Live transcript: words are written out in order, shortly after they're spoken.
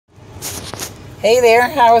Hey there,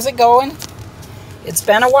 how's it going? It's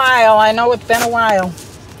been a while. I know it's been a while.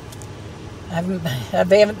 I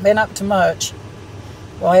haven't been up to much.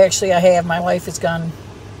 Well, actually, I have. My life has gone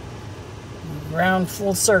round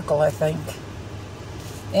full circle, I think.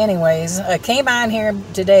 Anyways, I came on here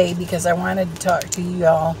today because I wanted to talk to you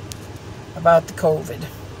all about the COVID.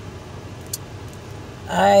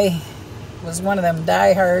 I was one of them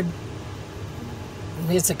diehard,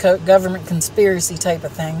 it's a government conspiracy type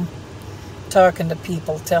of thing, talking to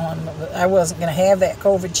people, telling them I wasn't going to have that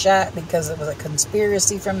COVID shot because it was a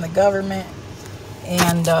conspiracy from the government,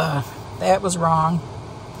 and that was wrong.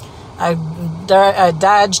 I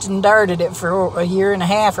dodged and darted it for a year and a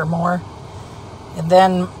half or more, and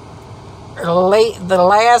then the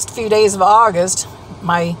last few days of August,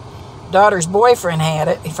 my daughter's boyfriend had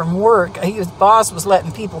it from work. His boss was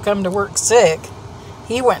letting people come to work sick.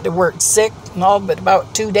 He went to work sick in all but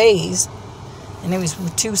about 2 days, and he was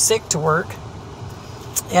too sick to work.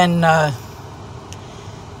 And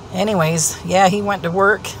anyways, yeah, he went to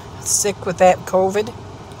work sick with that COVID,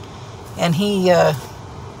 and he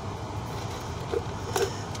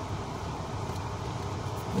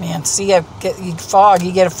man, see, you get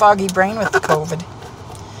a foggy brain with the COVID.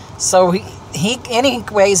 So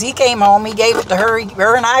anyways, he came home, he gave it to her.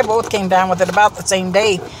 Her and I both came down with it about the same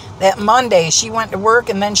day. That Monday, she went to work,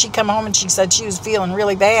 and then she come home and she said she was feeling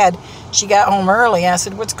really bad. She got home early. I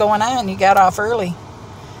said, "What's going on? You got off early."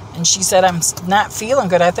 And she said, "I'm not feeling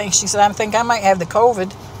good. I think I might have the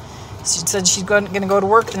COVID." She said she's going to go to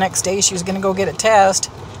work the next day. She was going to go get a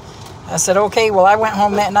test. I said, "Okay." Well, I went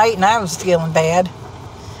home that night, and I was feeling bad.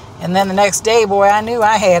 And then the next day, boy, I knew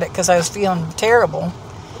I had it because I was feeling terrible.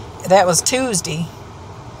 That was Tuesday.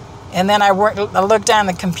 And then I looked on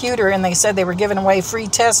the computer, and they said they were giving away free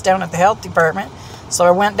tests down at the health department. So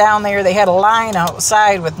I went down there. They had a line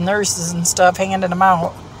outside with nurses and stuff handing them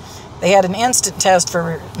out. They had an instant test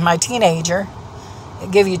for my teenager.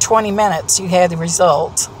 It gave you 20 minutes. You had the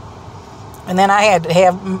results. And then I had to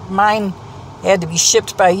have mine had to be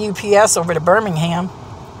shipped by UPS over to Birmingham.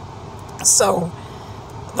 So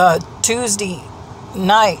Tuesday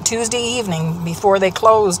evening, before they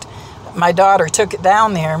closed, my daughter took it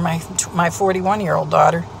down there, my 41-year-old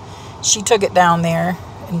daughter. She took it down there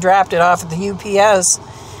and dropped it off at the UPS.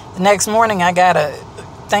 The next morning, I got a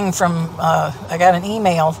thing I got an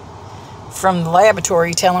email from the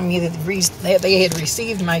laboratory telling me that they had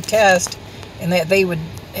received my test and that they would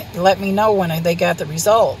let me know when they got the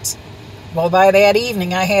results. Well, by that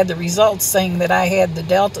evening, I had the results saying that I had the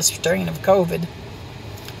Delta strain of COVID.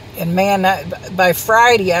 And man, by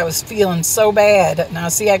Friday, I was feeling so bad. Now,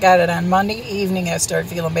 see, I got it on Monday evening. I started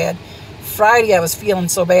feeling bad. Friday, I was feeling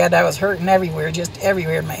so bad. I was hurting everywhere, just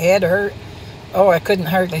everywhere. My head hurt. Oh, I couldn't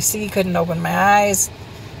hardly see. Couldn't open my eyes.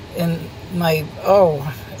 And I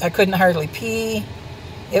couldn't hardly pee.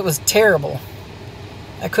 It was terrible.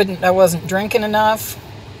 I wasn't drinking enough.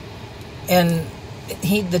 And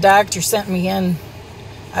the doctor sent me in.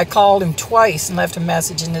 I called him twice and left a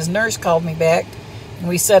message, and his nurse called me back. And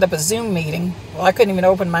we set up a Zoom meeting. Well, I couldn't even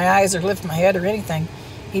open my eyes or lift my head or anything.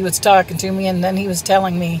 He was talking to me, and then he was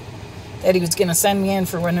telling me that he was going to send me in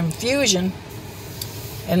for an infusion.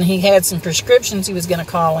 And he had some prescriptions he was going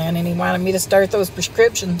to call in, and he wanted me to start those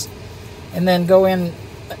prescriptions and then go in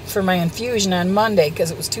for my infusion on Monday because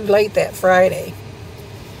it was too late that Friday.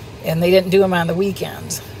 And they didn't do them on the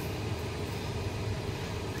weekends.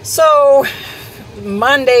 So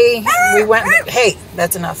Monday we went, hey,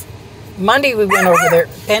 that's enough. Monday we went over there.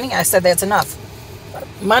 Penny, I said that's enough.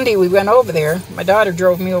 Monday we went over there. My daughter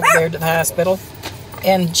drove me over there to the hospital,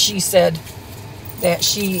 and she said that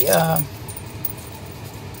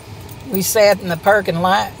we sat in the parking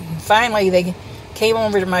lot, and finally they came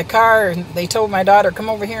over to my car, and they told my daughter, "Come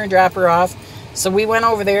over here and drop her off." So we went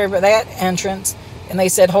over there by that entrance, and they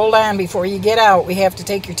said, "Hold on, before you get out, we have to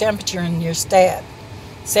take your temperature and your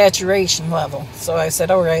saturation level." So I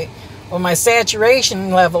said, "All right." Well, my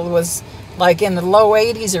saturation level was like in the low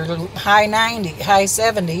 80s or high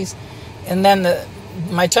 70s, and then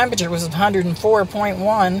my temperature was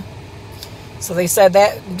 104.1. So they said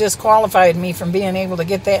that disqualified me from being able to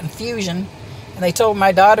get that infusion, and they told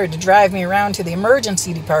my daughter to drive me around to the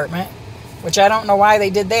emergency department, which I don't know why they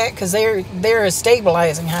did that, because they're a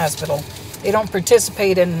stabilizing hospital. They don't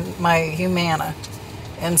participate in my Humana,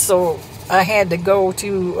 and so I had to go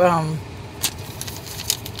to.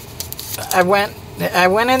 I went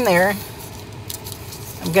in there.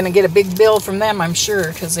 I'm going to get a big bill from them, I'm sure,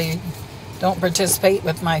 because they don't participate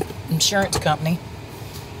with my insurance company.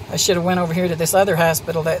 I should have went over here to this other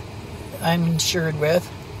hospital that I'm insured with.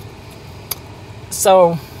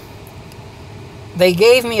 So they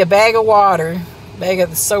gave me a bag of water bag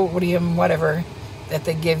of the sodium, whatever, that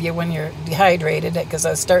they give you when you're dehydrated, because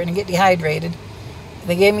I was starting to get dehydrated.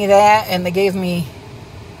 They gave me that, and they gave me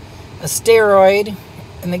a steroid,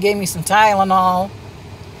 and they gave me some Tylenol,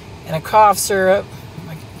 and a cough syrup,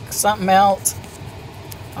 like something else.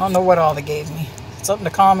 I don't know what all they gave me. Something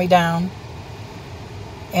to calm me down.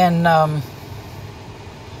 And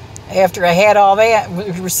after I had all that,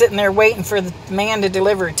 we were sitting there waiting for the man to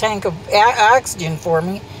deliver a tank of oxygen for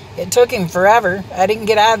me. It took him forever. I didn't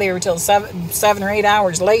get out of there until 7 or 8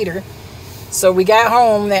 hours later. So we got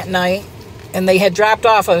home that night, and they had dropped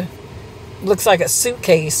off looks like a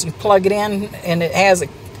suitcase. You plug it in, and it has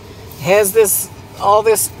all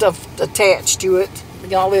this stuff attached to it.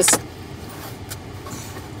 All this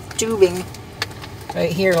tubing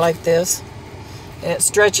right here like this. And it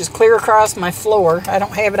stretches clear across my floor. I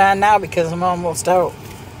don't have it on now because I'm almost out.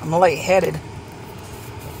 I'm lightheaded.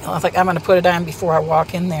 I think I'm going to put it on before I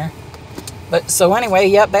walk in there. But so anyway,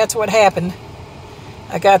 yep, that's what happened.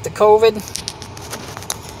 I got the COVID.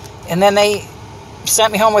 And then they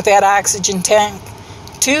sent me home with that oxygen tank.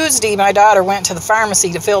 Tuesday, my daughter went to the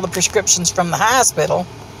pharmacy to fill the prescriptions from the hospital,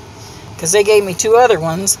 because they gave me 2 other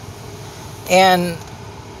ones. And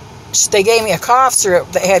they gave me a cough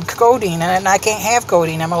syrup that had codeine in it, and I can't have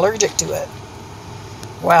codeine. I'm allergic to it.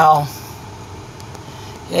 Well,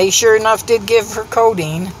 they sure enough did give her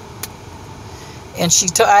codeine. And she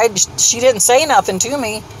didn't say nothing to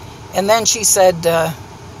me. And then she said,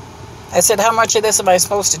 I said, how much of this am I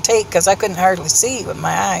supposed to take? Because I couldn't hardly see with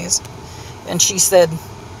my eyes. And she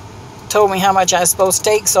told me how much I was supposed to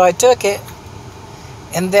take, so I took it.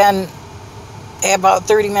 And then about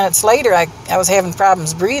 30 minutes later, I was having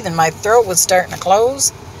problems breathing. My throat was starting to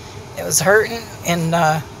close. It was hurting. And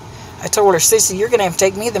I told her, Sissy, you're going to have to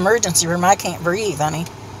take me to the emergency room. I can't breathe, honey.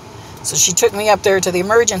 So she took me up there to the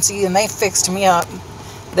emergency, and they fixed me up.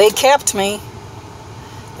 They kept me.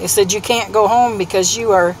 They said, you can't go home because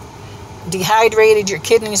you are dehydrated. Your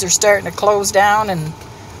kidneys are starting to close down, and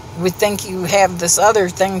we think you have this other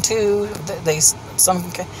thing too. They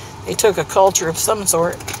took a culture of some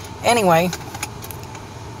sort. Anyway,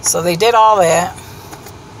 so they did all that,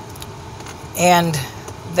 and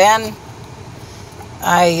then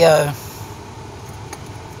I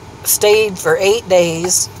stayed for 8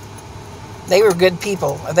 days. They were good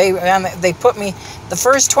people. They put me, the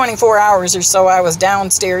first 24 hours or so, I was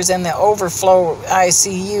downstairs in the overflow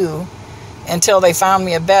ICU until they found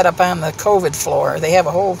me a bed up on the COVID floor. They have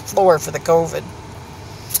a whole floor for the COVID.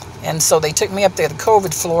 And so they took me up there to the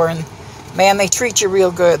COVID floor, and man, they treat you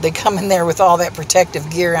real good. They come in there with all that protective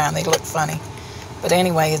gear on. They look funny. But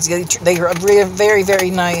anyway, they were very, very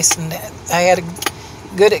nice, and I had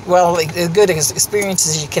as good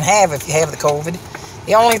experiences as you can have if you have the COVID.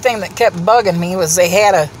 The only thing that kept bugging me was they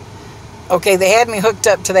had me hooked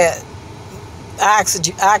up to that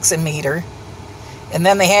oximeter, and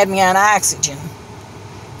then they had me on oxygen.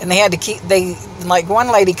 And they had to like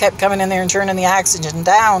one lady kept coming in there and turning the oxygen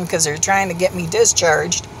down because they're trying to get me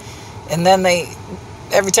discharged. And then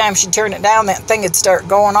every time she'd turn it down, that thing would start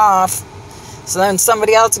going off. So then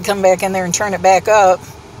somebody else would come back in there and turn it back up.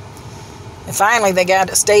 And finally they got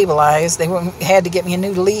it stabilized. They had to get me a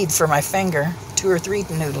new lead for my finger. 2 or 3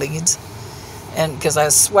 new leads, and because I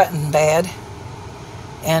was sweating bad.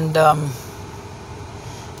 And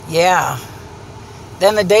yeah,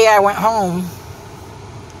 then the day I went home,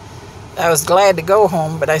 I was glad to go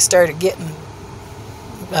home, but I started getting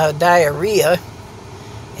diarrhea,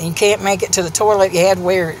 and you can't make it to the toilet. I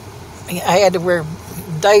had to wear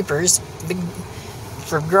diapers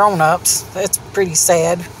for grown-ups. That's pretty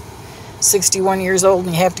sad. 61 years old,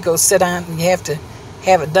 and you have to go sit on, and you have to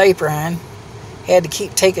have a diaper on. Had to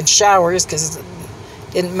keep taking showers because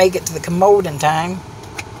didn't make it to the commode in time.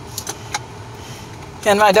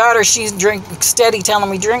 And my daughter, she's steady telling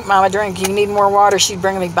me, drink, Mama, drink. You need more water. She'd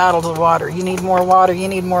bring me bottles of water. You need more water. You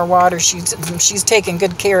need more water. She's taking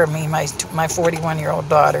good care of me, my 41-year-old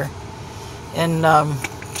daughter. And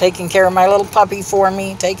taking care of my little puppy for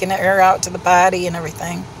me, taking her out to the potty and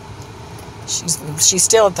everything. She's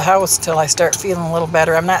still at the house till I start feeling a little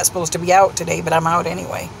better. I'm not supposed to be out today, but I'm out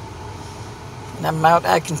anyway. And I'm out.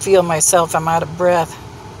 I can feel myself. I'm out of breath.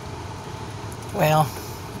 Well,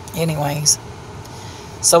 anyways.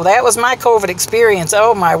 So that was my COVID experience.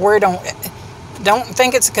 Oh my word, don't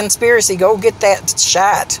think it's a conspiracy. Go get that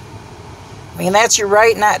shot. I mean, that's your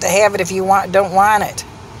right not to have it if you don't want it.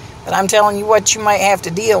 But I'm telling you what you might have to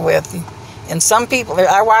deal with. And some people,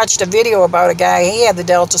 I watched a video about a guy, he had the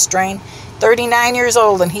Delta strain, 39 years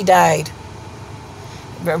old, and he died.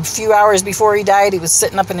 A few hours before he died, he was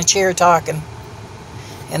sitting up in a chair talking.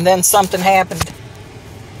 And then something happened.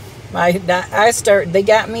 They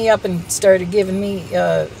got me up and started giving me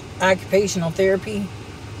occupational therapy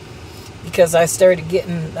because I started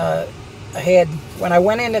getting when I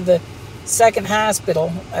went into the second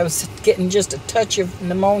hospital, I was getting just a touch of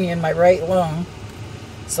pneumonia in my right lung.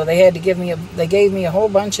 So they gave me a whole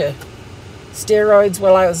bunch of steroids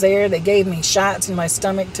while I was there. They gave me shots in my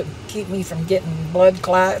stomach to keep me from getting blood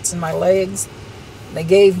clots in my legs. They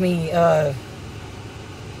gave me, man,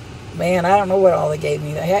 I don't know what all they gave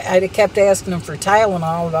me. I kept asking them for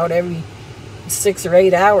Tylenol about every 6 or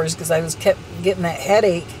 8 hours because I kept getting that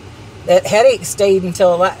headache. That headache stayed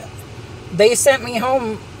until they sent me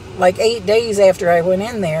home like 8 days after I went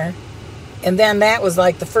in there. And then that was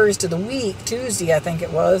like the first of the week, Tuesday I think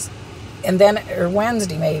it was, or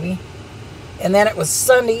Wednesday maybe. And then it was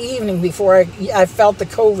Sunday evening before I felt the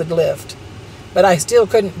COVID lift. But I still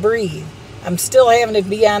couldn't breathe. I'm still having to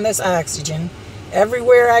be on this oxygen.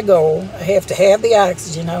 Everywhere I go, I have to have the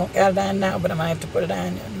oxygen. I don't got it on now, but I might have to put it on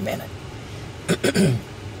in a minute.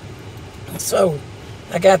 So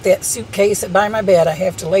I got that suitcase by my bed. I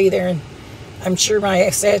have to lay there, and I'm sure my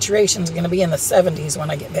saturation is going to be in the 70s when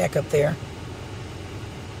I get back up there.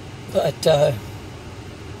 But,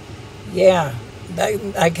 yeah,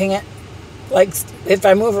 I can't, like, if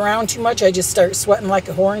I move around too much, I just start sweating like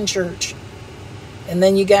a whore in church. And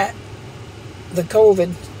then you got the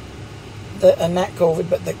COVID, not COVID,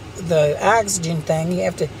 but the oxygen thing. You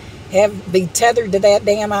have to be tethered to that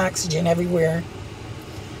damn oxygen everywhere.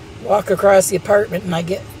 Walk across the apartment, and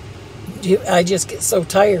I just get so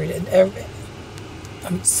tired.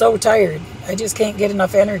 I'm so tired. I just can't get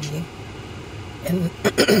enough energy. And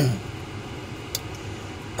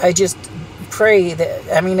I just pray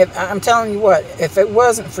that, I mean, I'm telling you what, if it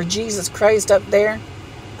wasn't for Jesus Christ up there,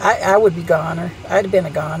 I would be goner. I'd have been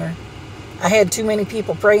a goner. I had too many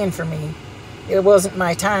people praying for me. It wasn't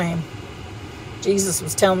my time. Jesus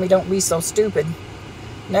was telling me, don't be so stupid.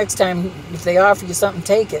 Next time, if they offer you something,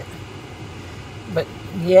 take it. But,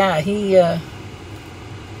 yeah,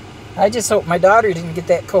 I just hope my daughter didn't get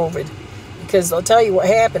that COVID. Because I'll tell you what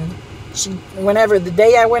happened. Whenever the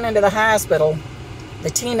day I went into the hospital, my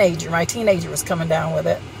teenager was coming down with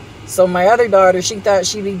it. So my other daughter, she thought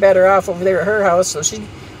she'd be better off over there at her house. So she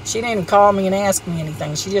didn't even call me and ask me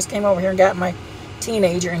anything. She just came over here and got my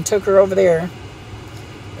teenager and took her over there.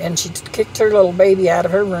 And she kicked her little baby out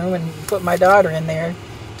of her room and put my daughter in there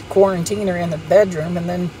to quarantine her in the bedroom. And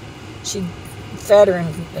then she fed her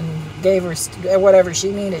and gave her whatever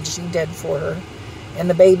she needed, she did for her. And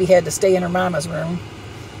the baby had to stay in her mama's room.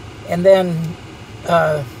 And then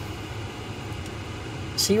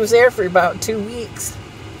she was there for about 2 weeks.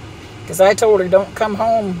 Because I told her, don't come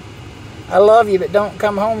home. I love you, but don't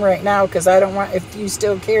come home right now, because I don't want, if you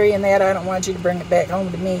still carrying that, I don't want you to bring it back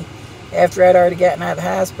home to me after I'd already gotten out of the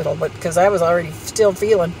hospital. But because I was already still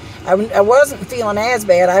feeling, I wasn't feeling as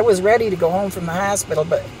bad. I was ready to go home from the hospital,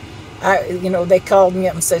 but they called me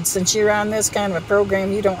up and said, since you're on this kind of a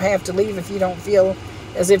program, you don't have to leave if you don't feel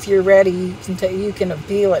as if you're ready. You can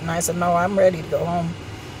appeal it. And I said, no, I'm ready to go home.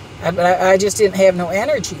 But I just didn't have no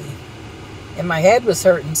energy, and my head was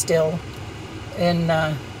hurting still.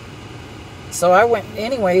 And so I went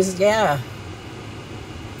anyways. Yeah,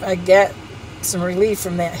 I got some relief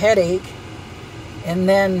from that headache. And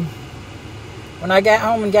then when I got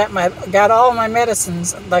home and got all my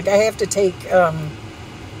medicines, like I have to take what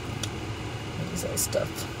is that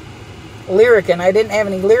stuff? Lyrica, and I didn't have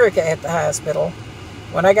any Lyrica at the hospital.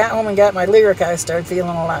 When I got home and got my Lyrica, I started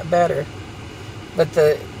feeling a lot better.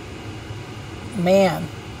 But man,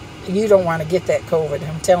 you don't want to get that COVID.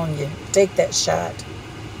 I'm telling you, take that shot.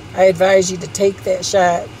 I advise you to take that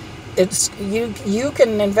shot. You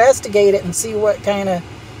can investigate it and see what kind of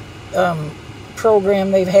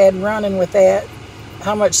program they've had running with that,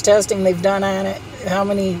 how much testing they've done on it, how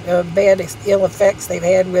many bad ill effects they've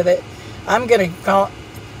had with it. I'm going to call.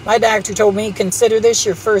 My doctor told me, consider this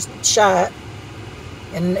your first shot.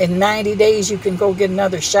 In 90 days, you can go get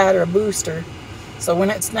another shot or a booster. So when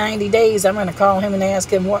it's 90 days, I'm going to call him and ask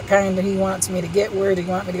him what kind he wants me to get, where do he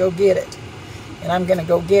want me to go get it. And I'm going to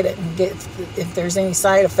go get it and get, if there's any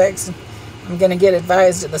side effects, I'm going to get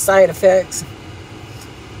advised of the side effects.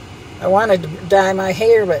 I wanted to dye my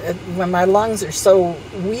hair, but when my lungs are so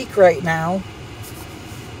weak right now,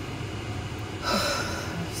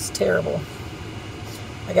 it's terrible.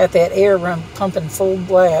 I got that air run pumping full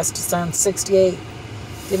blast. It's on 68.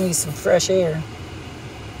 Give me some fresh air.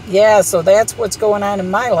 Yeah, so that's what's going on in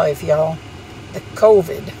my life, y'all. The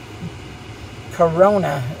COVID.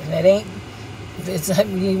 Corona. And it ain't...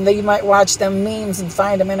 you might watch them memes and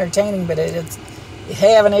find them entertaining, but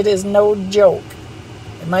having it is no joke.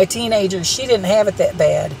 And my teenager, she didn't have it that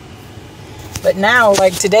bad. But now,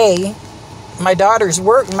 like today, my daughter's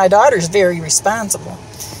very responsible.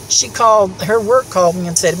 Her work called me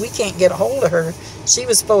and said, we can't get a hold of her. She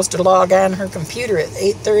was supposed to log on her computer at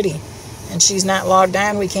 8:30, and she's not logged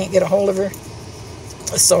on. We can't get a hold of her.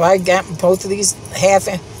 So I got both of these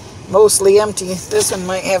mostly empty. This one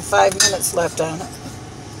might have 5 minutes left on it.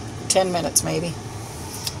 10 minutes maybe.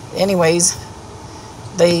 Anyways,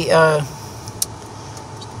 they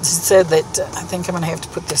said that I think I'm going to have to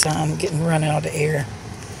put this on. I'm getting run out of air.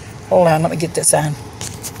 Hold on, let me get this on.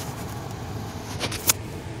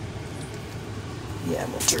 Yeah,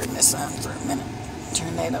 we'll turn this on for a minute.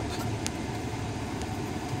 Turn that up.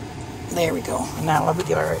 There we go. Now I'll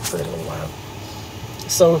be alright for a little while.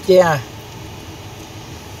 So yeah,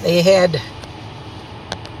 they had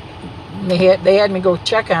me go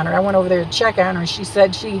check on her. I went over there to check on her, and she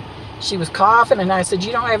said she was coughing, and I said,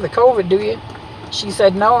 you don't have the COVID, do you? She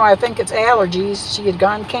said, no, I think it's allergies. She had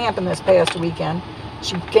gone camping this past weekend.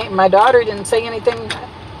 My daughter didn't say anything.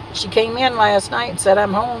 She came in last night and said,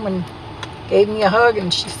 I'm home, and gave me a hug,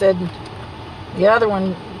 and she said the other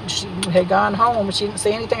one, she had gone home, but she didn't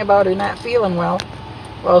say anything about her not feeling well.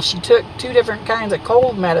 Well, she took 2 different kinds of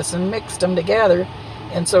cold medicine, mixed them together,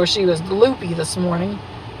 and so she was loopy this morning.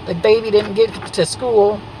 The baby didn't get to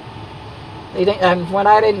school. And when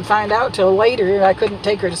I didn't find out till later, I couldn't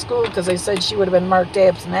take her to school because they said she would have been marked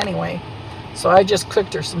absent anyway. So I just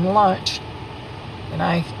cooked her some lunch, and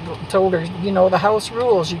I told her, you know, the house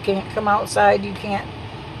rules. You can't come outside. You can't.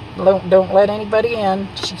 Don't let anybody in,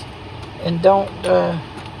 and don't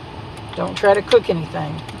try to cook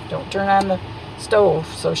anything. Don't turn on the stove.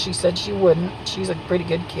 So she said she wouldn't. She's a pretty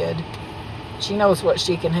good kid. She knows what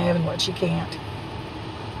she can have and what she can't.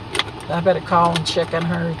 I better call and check on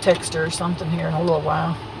her, text her or something here in a little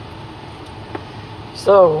while.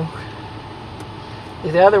 So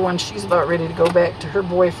the other one, she's about ready to go back to her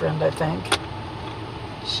boyfriend, I think.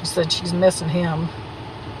 She said she's missing him.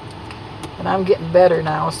 And I'm getting better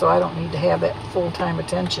now, so I don't need to have that full-time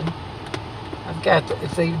attention.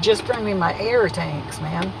 If they just bring me my air tanks,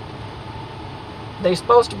 man. They're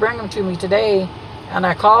supposed to bring them to me today, and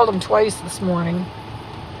I called them twice this morning.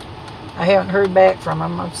 I haven't heard back from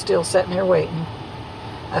them. I'm still sitting here waiting.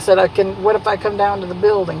 I said, what if I come down to the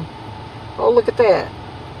building? Oh, look at that.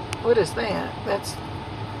 What is that?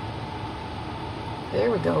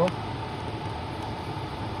 There we go.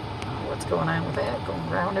 What's going on with that? Going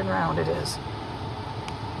round and round it is.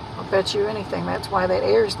 I'll bet you anything that's why that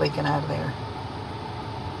air's leaking out of there.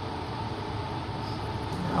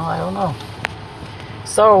 No, I don't know.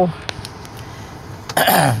 So,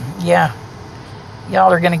 yeah,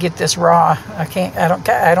 y'all are gonna get this raw. I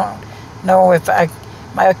don't know if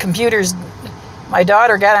my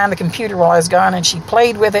daughter got on the computer while I was gone, and she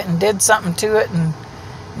played with it and did something to it, and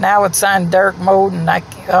now it's on dark mode, and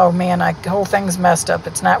oh man, the whole thing's messed up.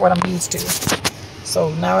 It's not what I'm used to. So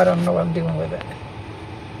now I don't know what I'm doing with it.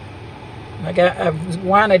 I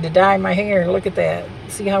wanted to dye my hair. Look at that.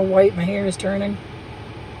 See how white my hair is turning?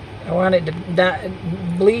 I wanted to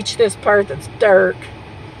bleach this part that's dark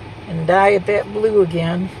and dye it that blue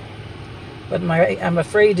again. But I'm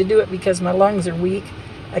afraid to do it because my lungs are weak.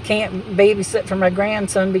 I can't babysit for my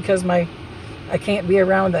grandson because I can't be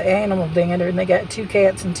around the animal dander, and they got 2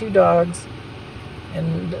 cats and 2 dogs,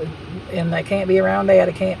 and I can't be around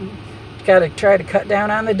that. Got to try to cut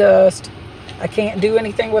down on the dust. I can't do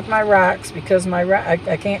anything with my rocks because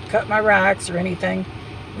I can't cut my rocks or anything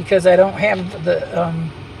because I don't have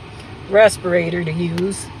the respirator to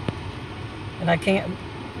use, and I can't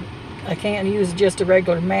use just a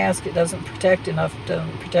regular mask. It doesn't protect enough to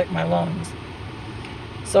protect my lungs.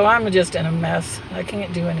 So I'm just in a mess. I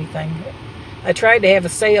can't do anything. I tried to have a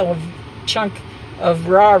sale of chunk of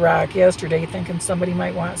raw rock yesterday, thinking somebody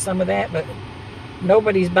might want some of that, but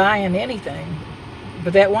nobody's buying anything.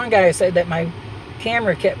 But that one guy said that my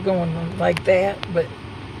camera kept going like that, but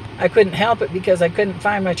I couldn't help it because I couldn't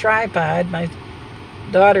find my tripod. My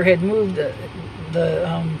daughter had moved the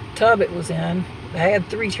tub it was in. I have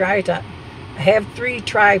 3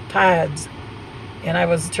 tripods, and I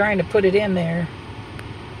was trying to put it in there,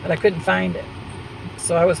 but I couldn't find it.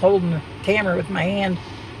 So I was holding the camera with my hand,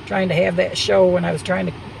 trying to have that show, and I was trying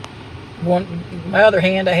to, my other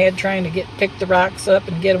hand I had trying to pick the rocks up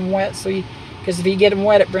and get them wet, because if you get them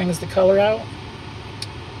wet, it brings the color out.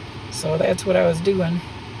 So that's what I was doing,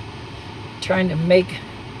 trying to make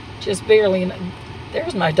just barely.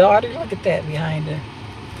 There's my daughter. Look at that behind her.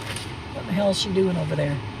 What the hell is she doing over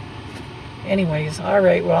there? Anyways, all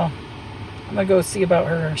right, well, I'm going to go see about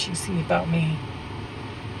her, and she see about me.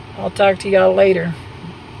 I'll talk to y'all later.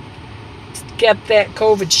 Get that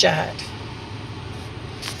COVID shot.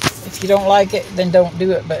 If you don't like it, then don't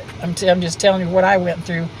do it. But I'm just telling you what I went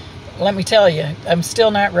through. Let me tell you, I'm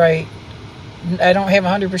still not right. I don't have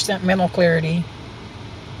 100% mental clarity.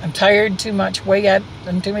 I'm tired too much, way out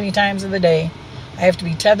too many times of the day. I have to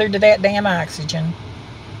be tethered to that damn oxygen.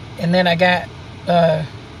 And then I got I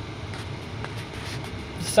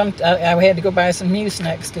had to go buy some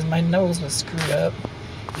Mucinex because my nose was screwed up.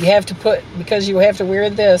 You have to put, because you have to wear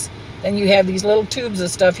this, then you have these little tubes of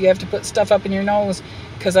stuff. You have to put stuff up in your nose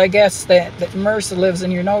because I guess that MRSA lives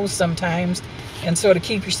in your nose sometimes. And so to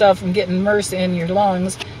keep yourself from getting MRSA in your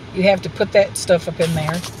lungs, you have to put that stuff up in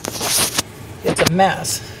there. It's a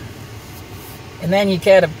mess. And then you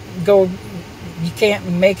gotta go, you can't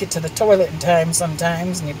make it to the toilet in time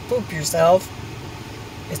sometimes, and you poop yourself.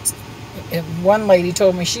 One lady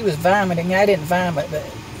told me she was vomiting. I didn't vomit, but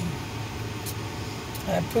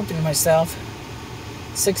I'm pooping myself.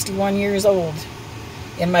 61 years old.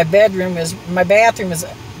 And my bathroom is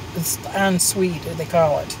en suite, they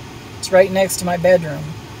call it. It's right next to my bedroom.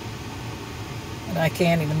 And I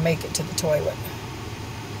can't even make it to the toilet.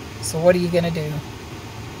 So what are you going to do?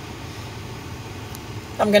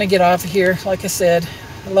 I'm going to get off of here. Like I said,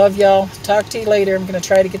 I love y'all. Talk to you later. I'm going to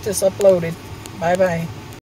try to get this uploaded. Bye-bye.